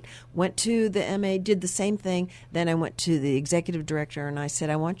said, "Great." Went to the MA, did the same thing. Then I went to the executive director, and I said,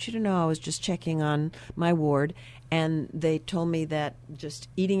 "I want you to know I was just checking on my ward." And they told me that just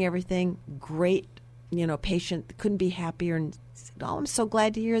eating everything, great patient couldn't be happier, and said, "Oh, I'm so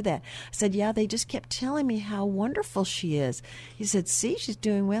glad to hear that." I said, "Yeah, they just kept telling me how wonderful she is." He said, "See, she's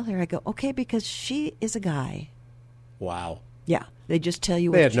doing well here." I go, "Okay, because she is a guy." Wow. Yeah, they just tell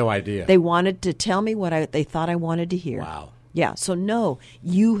you. They had no idea. They wanted to tell me what they thought I wanted to hear. Wow. Yeah. So no,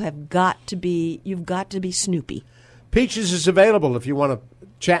 you've got to be Snoopy. Peaches is available if you want to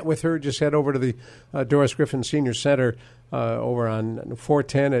chat with her. Just head over to the Doris Griffin Senior Center over on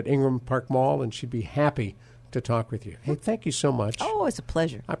 410 at Ingram Park Mall, and she'd be happy to talk with you. Hey, thank you so much. Oh, it's a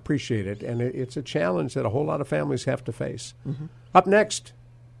pleasure. I appreciate it, and it's a challenge that a whole lot of families have to face. Mm-hmm. Up next,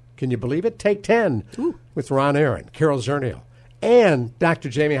 can you believe it? Take 10 with Ron Aaron, Carol Zernial, and Dr.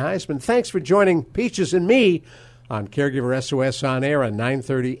 Jamie Heisman. Thanks for joining Peaches and me on Caregiver SOS On Air at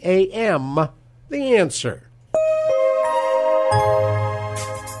 9:30 a.m. The Answer.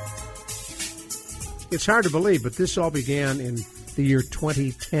 It's hard to believe, but this all began in the year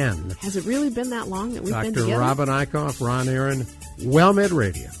 2010. Has it really been that long that we've been Dr. together? Robin Eichhoff, Ron Aaron, WellMed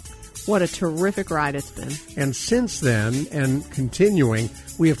Radio. What a terrific ride it's been. And since then, and continuing,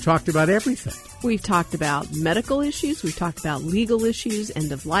 we have talked about everything. We've talked about medical issues, we've talked about legal issues,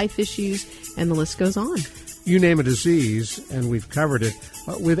 end-of-life issues, and the list goes on. You name a disease, and we've covered it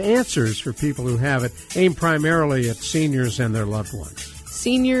with answers for people who have it, aimed primarily at seniors and their loved ones.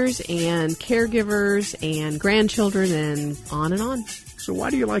 Seniors and caregivers and grandchildren and on and on. So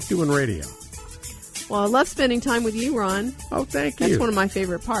why do you like doing radio? Well, I love spending time with you, Ron. Oh, thank you. That's one of my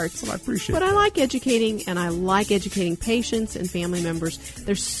favorite parts. Well, I appreciate But that. I like educating, and I like educating patients and family members.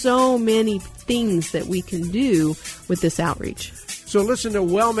 There's so many things that we can do with this outreach. So listen to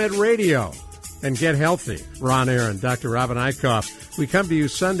WellMed Radio and get healthy. Ron Aaron, Dr. Robin Eichhoff. We come to you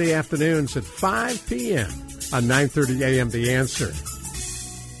Sunday afternoons at 5 p.m. on 9:30 a.m. The Answer.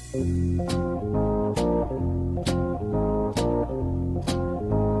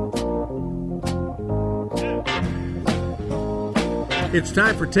 It's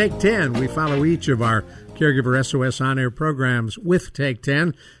time for Take 10. We follow each of our Caregiver SOS on-air programs with Take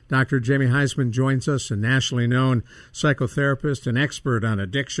 10. Dr. Jamie Heisman joins us, a nationally known psychotherapist and expert on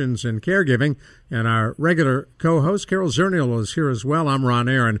addictions and caregiving. And our regular co-host, Carol Zernial, is here as well. I'm Ron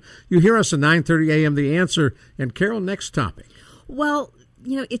Aaron. You hear us at 9:30 a.m. The Answer. And Carol, next topic. Well,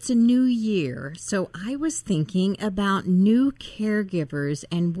 it's a new year, so I was thinking about new caregivers,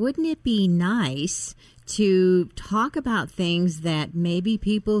 and wouldn't it be nice to talk about things that maybe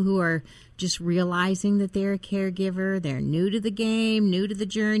people who are just realizing that they're a caregiver, they're new to the game, new to the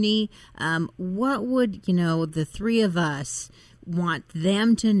journey, what would, the three of us want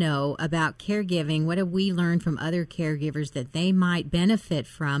them to know about caregiving? What have we learned from other caregivers that they might benefit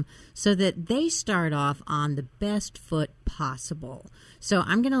from so that they start off on the best foot possible? So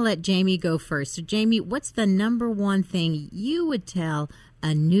I'm going to let Jamie go first. So, Jamie, what's the number one thing you would tell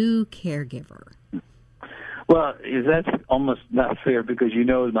a new caregiver? Well, that's almost not fair because,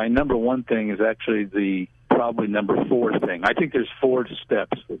 my number one thing is actually the probably number 4 thing. I think there's 4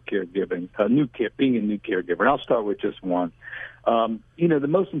 steps with caregiving, being a new caregiver. And I'll start with just one. The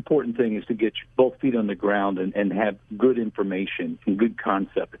most important thing is to get both feet on the ground and have good information and good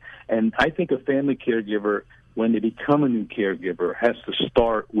concept. And I think a family caregiver, when they become a new caregiver, has to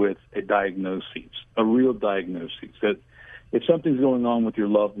start with a diagnosis, a real diagnosis. That if something's going on with your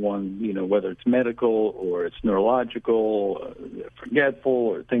loved one, whether it's medical or it's neurological, forgetful,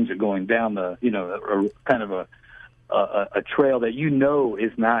 or things are going down a kind of a trail that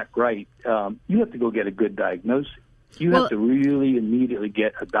is not right, you have to go get a good diagnosis. You have to really immediately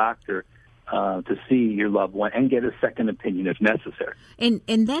get a doctor to see your loved one and get a second opinion if necessary.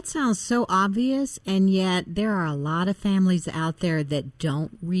 And that sounds so obvious, and yet there are a lot of families out there that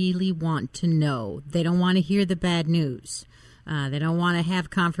don't really want to know. They don't want to hear the bad news. They don't want to have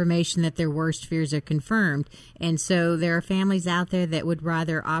confirmation that their worst fears are confirmed. And so there are families out there that would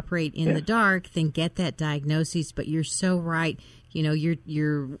rather operate in the dark than get that diagnosis. But you're so right.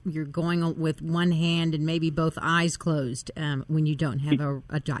 You're going with one hand and maybe both eyes closed when you don't have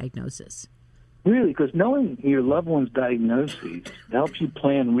a diagnosis. Really, because knowing your loved one's diagnosis helps you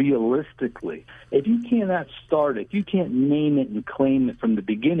plan realistically. If you cannot start it, if you can't name it and claim it from the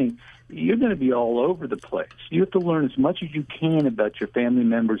beginning, you're going to be all over the place. You have to learn as much as you can about your family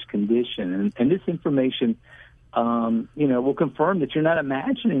member's condition, and this information, will confirm that you're not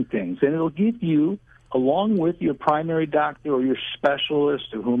imagining things, and it'll give you, along with your primary doctor or your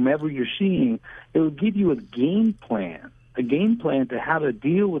specialist or whomever you're seeing, it will give you a game plan to how to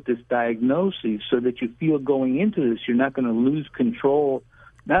deal with this diagnosis so that you feel going into this you're not going to lose control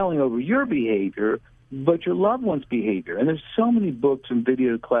not only over your behavior but your loved one's behavior. And there's so many books and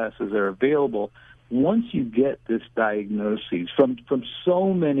video classes that are available once you get this diagnosis from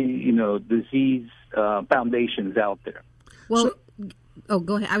so many, disease foundations out there. Well,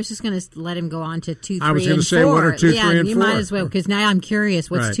 go ahead. I was just going to let him go on to 2, 3, and 4. I was going to say, what are 2, 3, and 4? You might as well, because now I'm curious.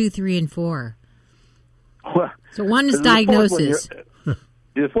 What's 2, 3, and 4? Well, so one is diagnosis.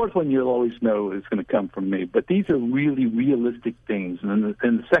 The fourth one you'll always know is going to come from me, but these are really realistic things. And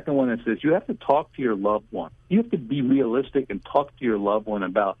the second one that says you have to talk to your loved one. You have to be realistic and talk to your loved one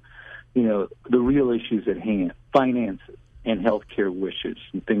about, the real issues at hand, finances and healthcare wishes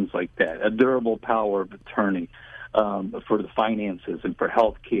and things like that. A durable power of attorney for the finances and for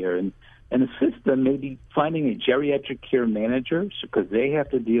healthcare, and assist them maybe finding a geriatric care manager because they have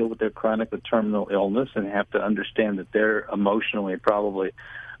to deal with their chronic or terminal illness and have to understand that they're emotionally probably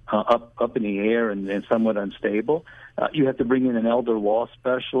up in the air and somewhat unstable. You have to bring in an elder law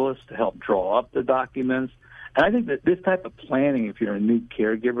specialist to help draw up the documents. And I think that this type of planning, if you're a new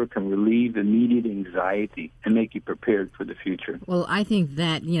caregiver, can relieve immediate anxiety and make you prepared for the future. Well, I think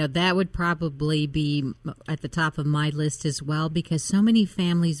that, that would probably be at the top of my list as well, because so many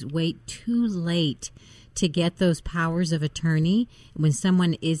families wait too late to get those powers of attorney when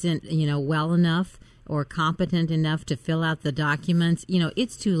someone isn't, well enough or competent enough to fill out the documents.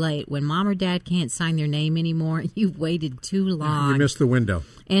 It's too late. When mom or dad can't sign their name anymore, you've waited too long. You missed the window.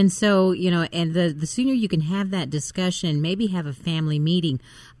 And so, and the sooner you can have that discussion, maybe have a family meeting.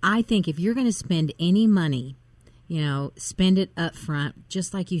 I think if you're going to spend any money, spend it up front.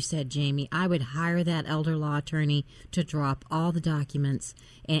 Just like you said, Jamie, I would hire that elder law attorney to draw up all the documents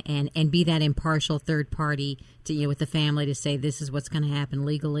and be that impartial third party to, with the family to say this is what's going to happen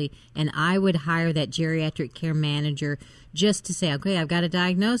legally. And I would hire that geriatric care manager just to say, okay, I've got a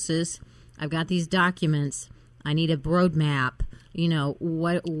diagnosis. I've got these documents. I need a roadmap.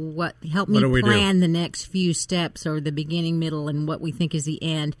 What help me plan the next few steps or the beginning, middle, and what we think is the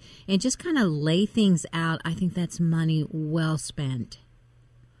end, and just kind of lay things out. I think that's money well spent.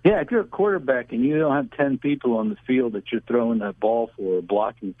 Yeah, if you're a quarterback and you don't have 10 people on the field that you're throwing that ball for or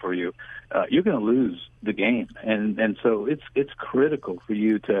blocking for you, you're going to lose the game. And so it's critical for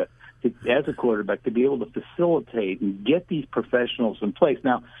you to, as a quarterback, to be able to facilitate and get these professionals in place.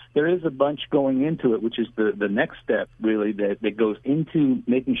 Now, there is a bunch going into it, which is the next step, really, that goes into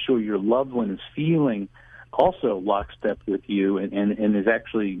making sure your loved one is feeling also lockstep with you and is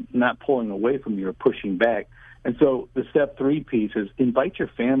actually not pulling away from you or pushing back. And so the step 3 piece is invite your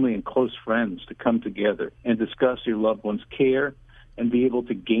family and close friends to come together and discuss your loved one's care and be able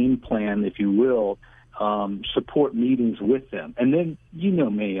to game plan, if you will, support meetings with them. And then,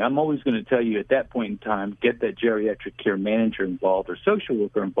 me, I'm always going to tell you at that point in time, get that geriatric care manager involved or social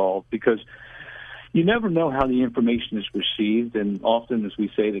worker involved, because you never know how the information is received. And often, as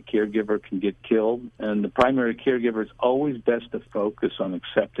we say, the caregiver can get killed. And the primary caregiver is always best to focus on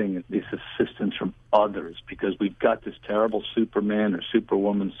accepting this assistance from others, because we've got this terrible Superman or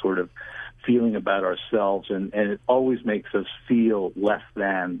Superwoman sort of feeling about ourselves. And it always makes us feel less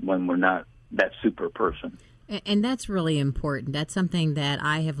than when we're not that super person. And that's really important. That's something that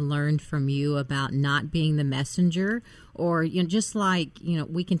I have learned from you about not being the messenger, or just like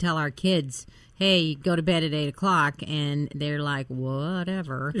we can tell our kids, hey, go to bed at 8:00, and they're like,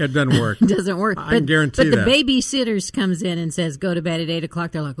 whatever. Yeah, it doesn't work. It doesn't work. I can guarantee that. But the babysitters comes in and says, go to bed at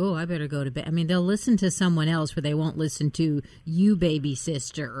 8:00. They're like, oh, I better go to bed. I mean, they'll listen to someone else, where they won't listen to you, baby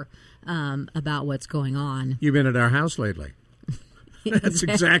sister, about what's going on. You've been at our house lately. That's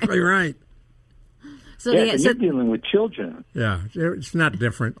exactly right. So you're dealing with children. Yeah, it's not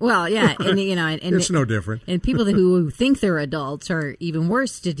different. Well, yeah, and and it's no different. And people who think they're adults are even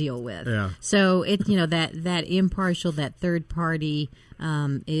worse to deal with. Yeah. So that impartial, that third party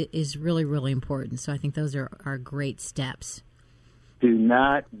is really, really important. So I think those are great steps. Do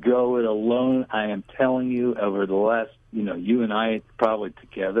not go it alone. I am telling you, over the last, you and I probably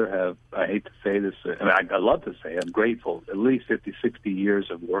together have, I hate to say this, I love to say I'm grateful, at least 50, 60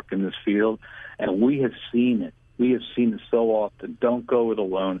 years of work in this field, and we have seen it. We have seen it so often. Don't go it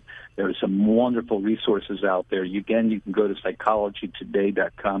alone. There are some wonderful resources out there. You can go to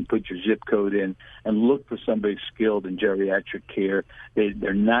psychologytoday.com, put your zip code in, and look for somebody skilled in geriatric care.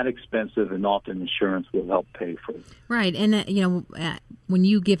 They're not expensive, and often insurance will help pay for it. Right. And, when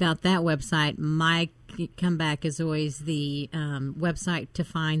you give out that website, my comeback is always the website to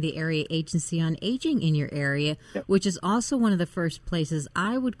find the Area Agency on Aging in your area, yep, which is also one of the first places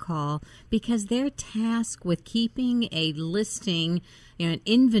I would call, because they're tasked with keeping a listing, an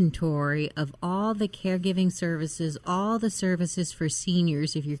inventory of all the caregiving services, all the services for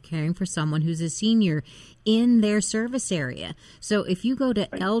seniors, if you're caring for someone who's a senior in their service area. So if you go to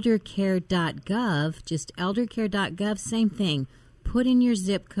eldercare.gov, just eldercare.gov, same thing. put in your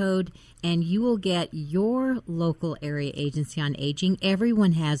zip code, and you will get your local area agency on aging.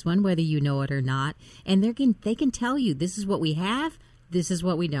 Everyone has one, whether you know it or not, and they can tell you, this is what we have, this is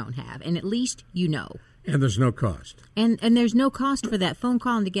what we don't have, and at least you know. And there's no cost. And there's no cost for that phone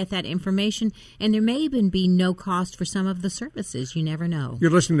call and to get that information. And there may even be no cost for some of the services. You never know.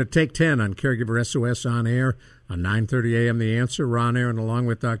 You're listening to Take 10 on Caregiver SOS On Air on 9:30 a.m. The Answer. Ron Aaron along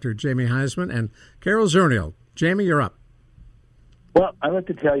with Dr. Jamie Heisman and Carol Zernial. Jamie, you're up. Well, I'd like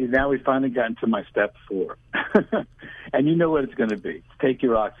to tell you now we've finally gotten to my step 4. And you know what it's going to be. Take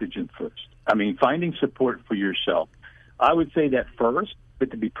your oxygen first. I mean, finding support for yourself. I would say that first. But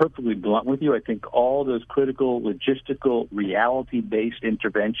to be perfectly blunt with you, I think all those critical, logistical, reality-based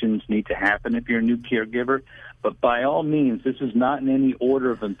interventions need to happen if you're a new caregiver. But by all means, this is not in any order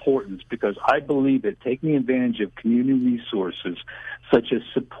of importance, because I believe that taking advantage of community resources such as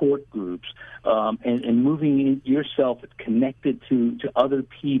support groups and moving yourself connected to other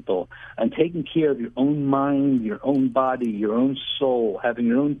people and taking care of your own mind, your own body, your own soul, having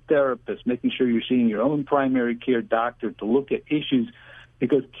your own therapist, making sure you're seeing your own primary care doctor to look at issues,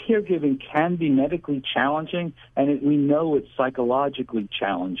 because caregiving can be medically challenging, and we know it's psychologically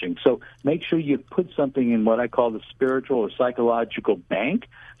challenging. So make sure you put something in what I call the spiritual or psychological bank,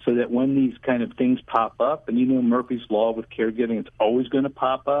 so that when these kind of things pop up, and you know Murphy's Law with caregiving, it's always going to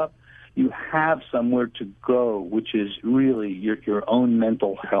pop up, you have somewhere to go, which is really your own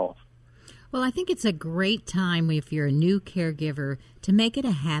mental health. Well, I think it's a great time if you're a new caregiver to make it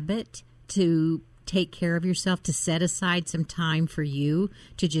a habit to take care of yourself, to set aside some time for you,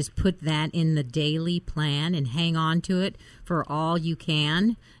 to just put that in the daily plan and hang on to it for all you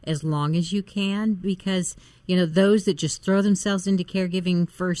can, as long as you can, because, you know, those that just throw themselves into caregiving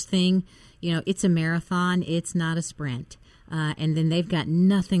first thing, you know, it's a marathon, it's not a sprint. And then they've got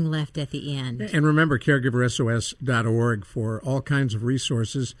nothing left at the end. And remember, caregiversos.org for all kinds of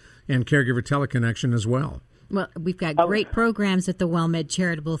resources, and Caregiver Teleconnection as well. Well, we've got great programs at the WellMed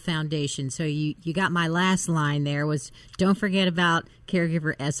Charitable Foundation. So you got my last line there was, don't forget about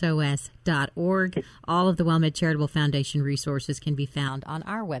caregiversos.org. All of the WellMed Charitable Foundation resources can be found on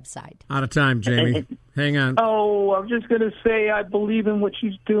our website. Out of time, Jamie. Hang on. Oh, I'm just going to say I believe in what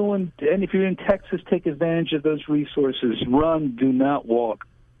she's doing. And if you're in Texas, take advantage of those resources. Run, do not walk.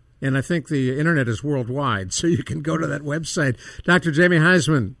 And I think the Internet is worldwide, so you can go to that website. Dr. Jamie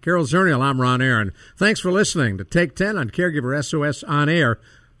Heisman, Carol Zernial, I'm Ron Aaron. Thanks for listening to Take 10 on Caregiver SOS On Air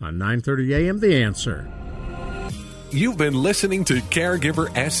on 9:30 a.m. The Answer. You've been listening to Caregiver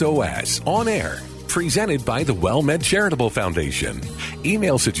SOS On Air, presented by the WellMed Charitable Foundation.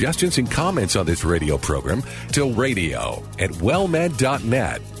 Email suggestions and comments on this radio program to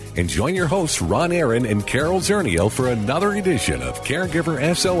radio@wellmed.net. And join your hosts, Ron Aaron and Carol Zernial, for another edition of Caregiver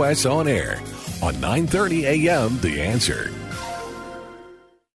SOS On Air on 9:30 a.m. The Answer.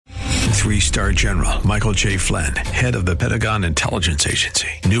 3-star General Michael J. Flynn, head of the Pentagon Intelligence Agency,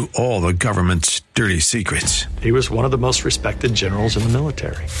 knew all the government's dirty secrets. He was one of the most respected generals in the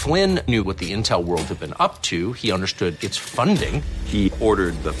military. Flynn knew what the intel world had been up to. He understood its funding. He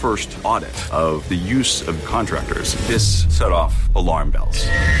ordered the first audit of the use of contractors. This set off alarm bells.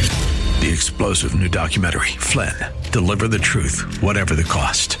 The explosive new documentary, Flynn, Deliver the Truth, Whatever the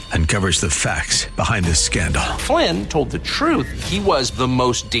Cost, uncovers the facts behind this scandal. Flynn told the truth. He was the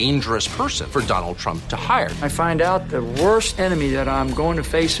most dangerous person for Donald Trump to hire. I find out the worst enemy that I'm going to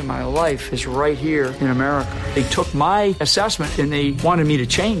face in my life is right here in America. They took my assessment and they wanted me to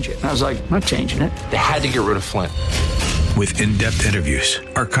change it. And I was like, I'm not changing it. They had to get rid of Flynn. With in-depth interviews,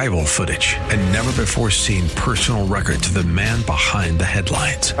 archival footage, and never-before-seen personal records of the man behind the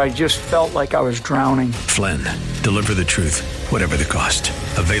headlines. I just felt like I was drowning. Flynn, Deliver the Truth, Whatever the Cost.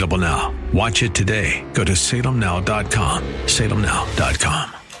 Available now. Watch it today. Go to salemnow.com.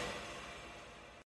 salemnow.com.